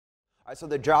So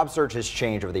the job search has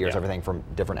changed over the years, everything from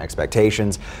different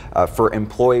expectations for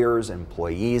employers,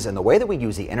 employees, and the way that we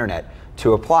use the internet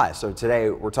to apply. So today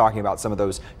we're talking about some of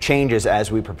those changes as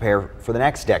we prepare for the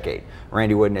next decade.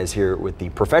 Randy Wooden is here with the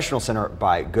Professional Center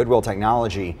by Goodwill.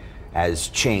 Technology has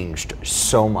changed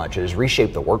so much. It has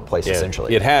reshaped the workplace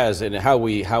essentially. It has, and how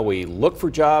we look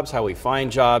for jobs, how we find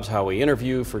jobs, how we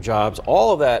interview for jobs,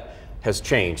 all of that has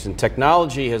changed, and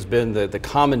technology has been the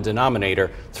common denominator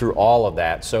through all of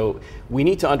that. So we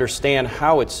need to understand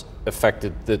how it's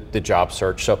affected the job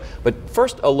search. But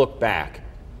first, a look back.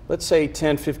 Let's say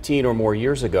 10, 15 or more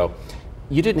years ago,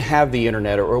 you didn't have the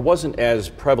internet, or it wasn't as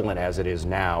prevalent as it is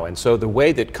now. And so the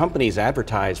way that companies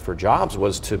advertised for jobs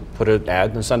was to put an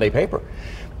ad in the Sunday paper.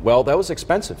 Well, that was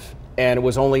expensive, and it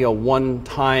was only a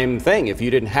one-time thing. If you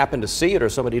didn't happen to see it or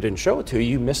somebody didn't show it to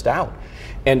you, you missed out.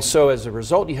 And so as a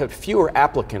result, you had fewer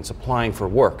applicants applying for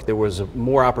work. There was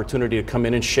more opportunity to come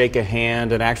in and shake a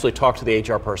hand and actually talk to the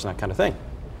HR person, that kind of thing.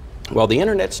 Well, the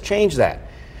internet's changed that.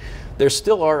 There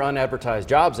still are unadvertised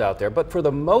jobs out there, but for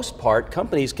the most part,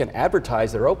 companies can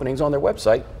advertise their openings on their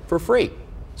website for free.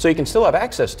 So you can still have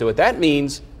access to it. That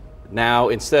means now,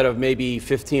 instead of maybe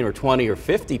 15 or 20 or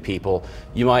 50 people,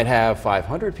 you might have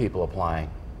 500 people applying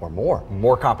or more.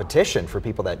 More competition for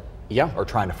people that are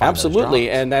trying to find those jobs.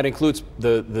 And that includes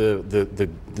the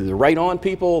right-on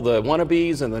people, the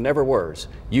wannabes, and the never-wers.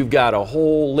 You've got a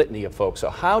whole litany of folks. So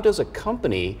how does a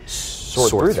company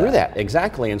sort through that?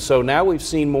 Exactly. And so now we've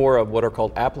seen more of what are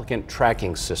called applicant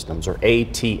tracking systems, or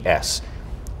ATS.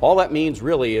 All that means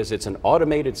really is it's an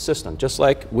automated system. Just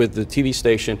like with the TV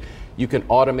station, you can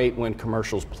automate when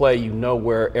commercials play. You know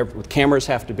where cameras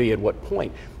have to be at what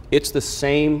point. It's the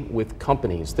same with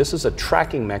companies. This is a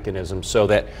tracking mechanism so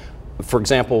that, for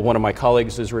example, one of my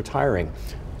colleagues is retiring.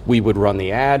 We would run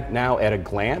the ad. Now at a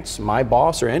glance, my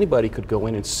boss or anybody could go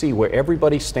in and see where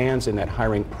everybody stands in that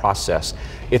hiring process.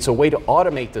 It's a way to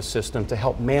automate the system to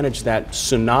help manage that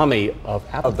tsunami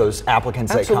of those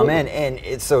applicants that come in,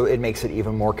 and so it makes it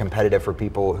even more competitive for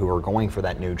people who are going for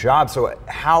that new job. So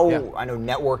how, I know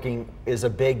networking is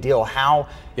a big deal. How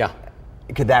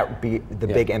could that be the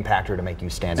big impactor to make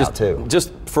you stand out too?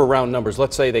 Just for round numbers,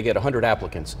 let's say they get 100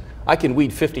 applicants. I can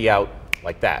weed 50 out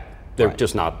like that. They're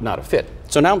just not a fit.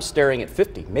 So now I'm staring at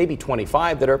 50, maybe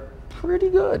 25 that are pretty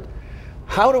good.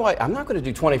 How do I'm not going to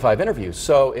do 25 interviews.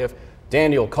 So if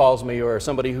Daniel calls me, or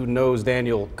somebody who knows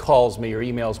Daniel calls me or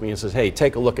emails me and says, hey,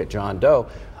 take a look at John Doe,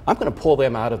 I'm going to pull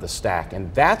them out of the stack.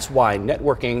 And that's why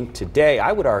networking today,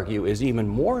 I would argue, is even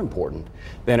more important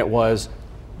than it was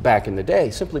back in the day,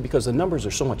 simply because the numbers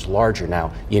are so much larger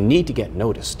now. You need to get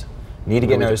noticed. Need to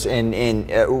get noticed, and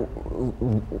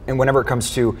whenever it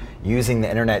comes to using the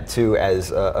internet too, as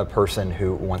a person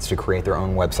who wants to create their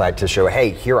own website to show,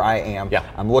 hey, here I am,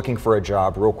 I'm looking for a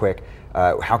job real quick,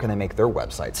 how can they make their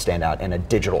website stand out in a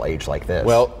digital age like this?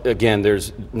 Well, again,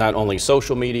 there's not only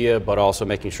social media, but also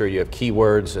making sure you have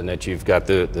keywords and that you've got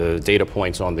the data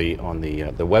points on the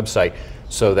website,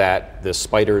 so that the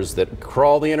spiders that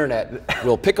crawl the internet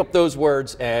will pick up those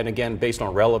words, and again, based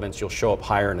on relevance, you'll show up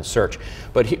higher in a search.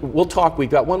 But we've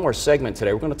got one more segment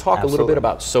today. We're going to talk a little bit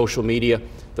about social media,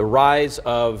 the rise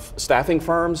of staffing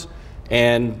firms,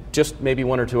 and just maybe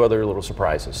one or two other little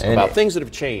surprises about things that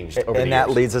have changed over the years. And that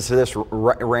leads us to this.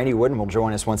 Randy Wooden will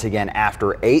join us once again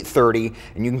after 8:30,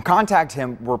 and you can contact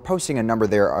him. We're posting a number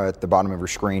there at the bottom of your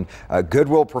screen.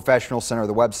 Goodwill Professional Center.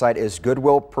 The website is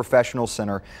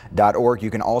goodwillprofessionalcenter.org. You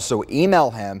can also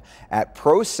email him at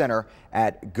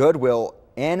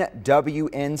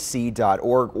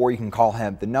procenter@goodwillnwnc.org, or you can call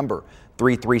him the number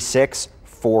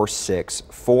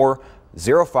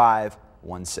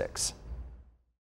 336-464-0516.